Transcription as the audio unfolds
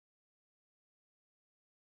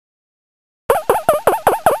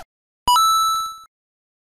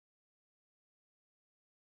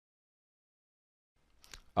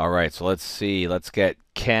Alright, so let's see. Let's get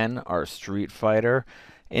Ken, our Street Fighter,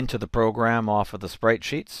 into the program off of the sprite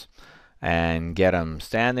sheets and get him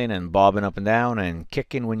standing and bobbing up and down and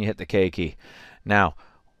kicking when you hit the K key. Now,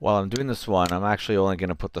 while I'm doing this one, I'm actually only going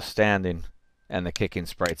to put the standing and the kicking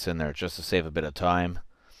sprites in there just to save a bit of time.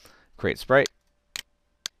 Create sprite.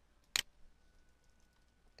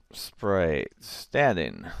 Sprite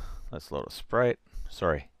standing. Let's load a sprite.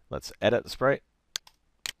 Sorry, let's edit the sprite.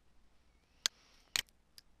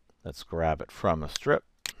 Let's grab it from a strip.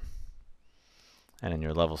 And in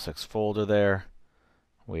your level 6 folder there,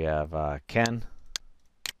 we have Ken.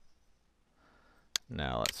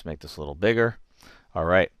 Now let's make this a little bigger. All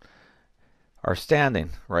right. Our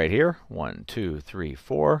standing right here, 1, 2, 3,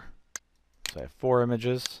 4. So I have 4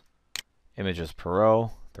 images. Images per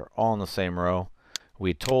row. They're all in the same row.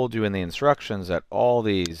 We told you in the instructions that all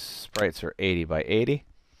these sprites are 80 by 80.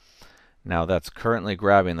 Now that's currently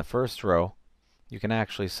grabbing the first row. You can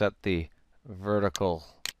actually set the vertical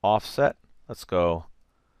offset. Let's go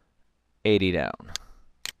 80 down.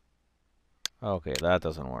 Okay, that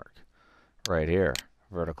doesn't work. Right here,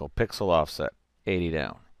 vertical pixel offset, 80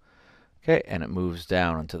 down. Okay, and it moves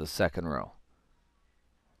down into the second row.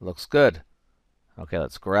 Looks good. Okay,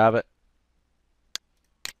 let's grab it.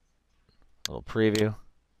 A little preview.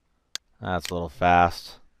 That's a little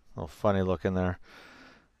fast. A little funny looking there.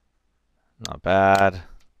 Not bad.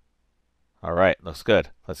 All right, looks good.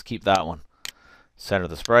 Let's keep that one. Center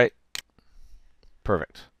the sprite.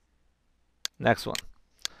 Perfect. Next one.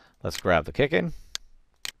 Let's grab the kicking.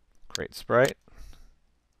 Create sprite.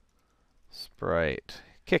 Sprite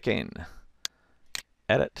kicking.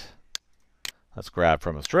 Edit. Let's grab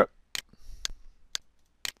from a strip.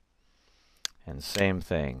 And same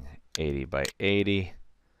thing, 80 by 80.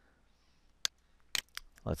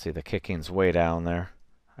 Let's see, the kicking's way down there.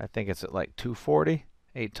 I think it's at like 240,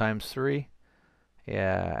 8 times 3.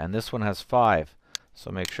 Yeah, and this one has 5.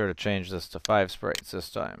 So make sure to change this to 5 sprites this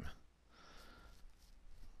time.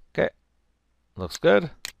 Okay, looks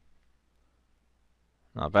good.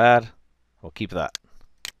 Not bad. We'll keep that.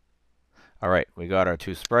 All right, we got our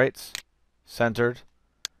 2 sprites centered.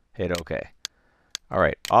 Hit OK. All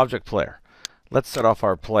right, object player. Let's set off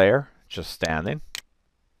our player just standing.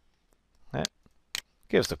 Okay.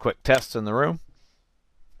 Give us a quick test in the room.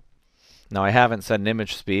 Now I haven't set an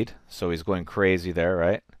image speed, so he's going crazy there,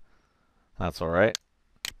 right? That's all right.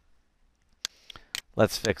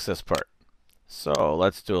 Let's fix this part. So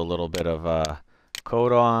let's do a little bit of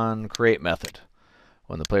code on create method.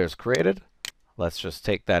 When the player is created, let's just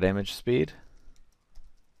take that image speed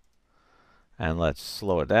and let's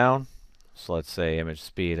slow it down. So let's say image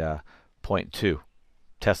speed 0.2.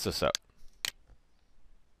 Test this out.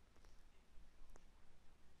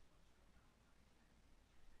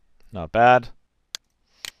 Not bad.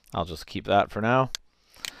 I'll just keep that for now.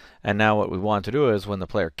 And now what we want to do is when the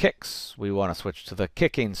player kicks, we want to switch to the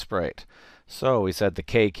kicking sprite. So we said the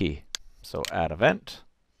K key. So add event.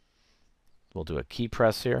 We'll do a key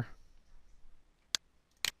press here.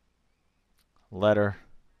 Letter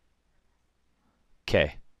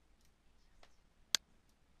K.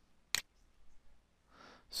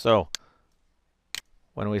 So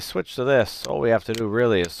when we switch to this, all we have to do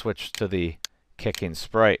really is switch to the kicking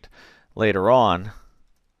sprite. Later on,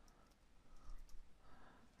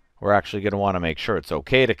 we're actually going to want to make sure it's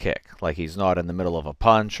okay to kick, like he's not in the middle of a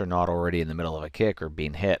punch or not already in the middle of a kick or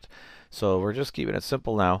being hit. So we're just keeping it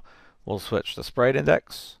simple now. We'll switch the sprite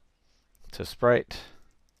index to sprite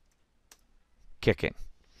kicking.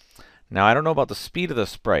 Now I don't know about the speed of the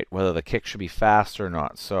sprite, whether the kick should be fast or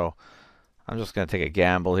not. So I'm just going to take a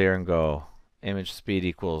gamble here and go image speed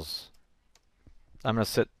equals, I'm going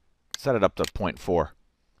to set it up to 0.4.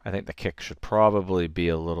 I think the kick should probably be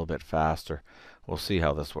a little bit faster. We'll see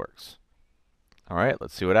how this works. All right,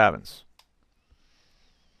 let's see what happens.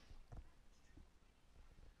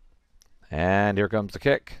 And here comes the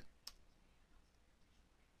kick.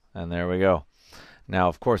 And there we go. Now,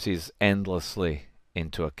 of course, he's endlessly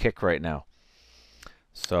into a kick right now.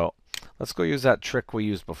 So let's go use that trick we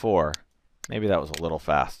used before. Maybe that was a little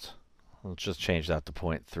fast. Let's just change that to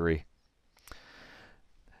 0.3.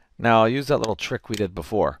 Now I'll use that little trick we did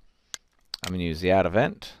before. I'm going to use the add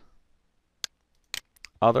event,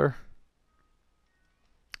 other,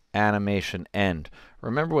 animation end.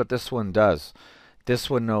 Remember what this one does. This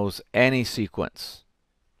one knows any sequence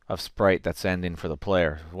of sprite that's ending for the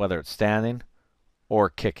player, whether it's standing or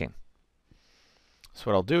kicking.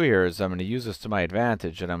 So what I'll do here is I'm going to use this to my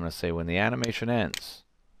advantage, and I'm going to say when the animation ends.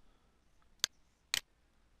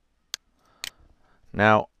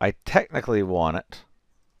 Now I technically want it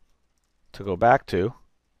to go back to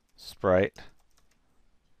sprite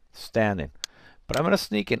standing, But I'm going to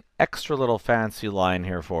sneak an extra little fancy line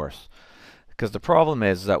here for us. Because the problem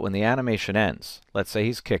is that when the animation ends, let's say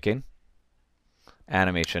he's kicking,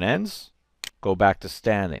 animation ends, go back to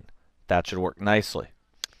standing. That should work nicely.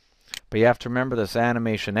 But you have to remember this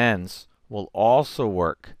animation ends will also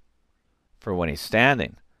work for when he's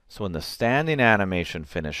standing. So when the standing animation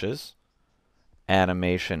finishes,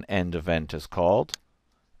 animation end event is called,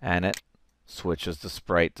 and it switches the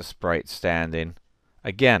sprite to sprite standing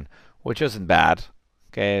again, which isn't bad.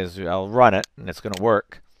 Okay, as I'll run it and it's going to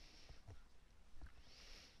work.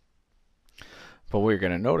 But what you're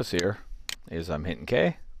going to notice here is I'm hitting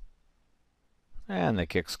K, and the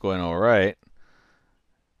kick's going all right.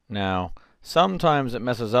 Now, sometimes it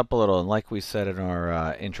messes up a little, and like we said in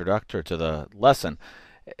our introductory to the lesson,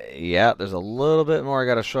 yeah, there's a little bit more I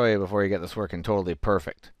got to show you before you get this working totally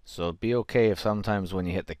perfect. So be okay if sometimes when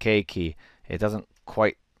you hit the K key, it doesn't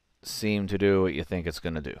quite seem to do what you think it's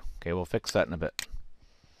going to do. Okay, we'll fix that in a bit.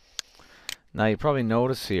 Now you probably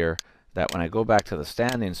notice here that when I go back to the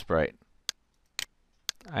standing sprite,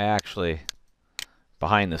 I actually,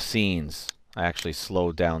 behind the scenes, I actually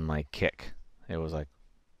slowed down my kick. It was like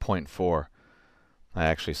 0.4. I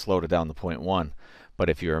actually slowed it down to 0.1. But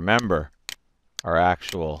if you remember, our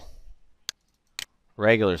actual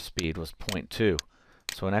regular speed was 0.2.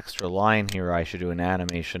 So an extra line here I should do an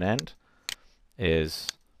animation end is,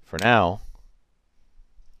 for now,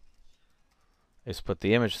 is put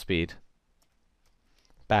the image speed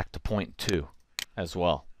back to 0.2 as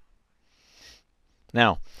well.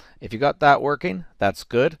 Now, if you got that working, that's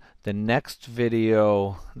good. The next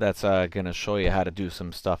video that's going to show you how to do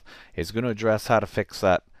some stuff is going to address how to fix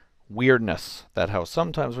that weirdness, that how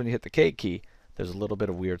sometimes when you hit the K key, there's a little bit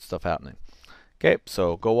of weird stuff happening. Okay,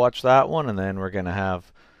 so go watch that one, and then we're going to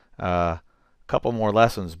have a couple more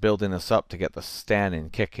lessons building this up to get the standing,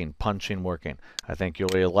 kicking, punching working. I think you'll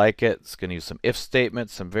really like it. It's going to use some if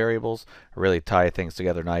statements, some variables, really tie things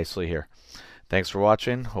together nicely here. Thanks for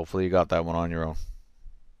watching. Hopefully you got that one on your own.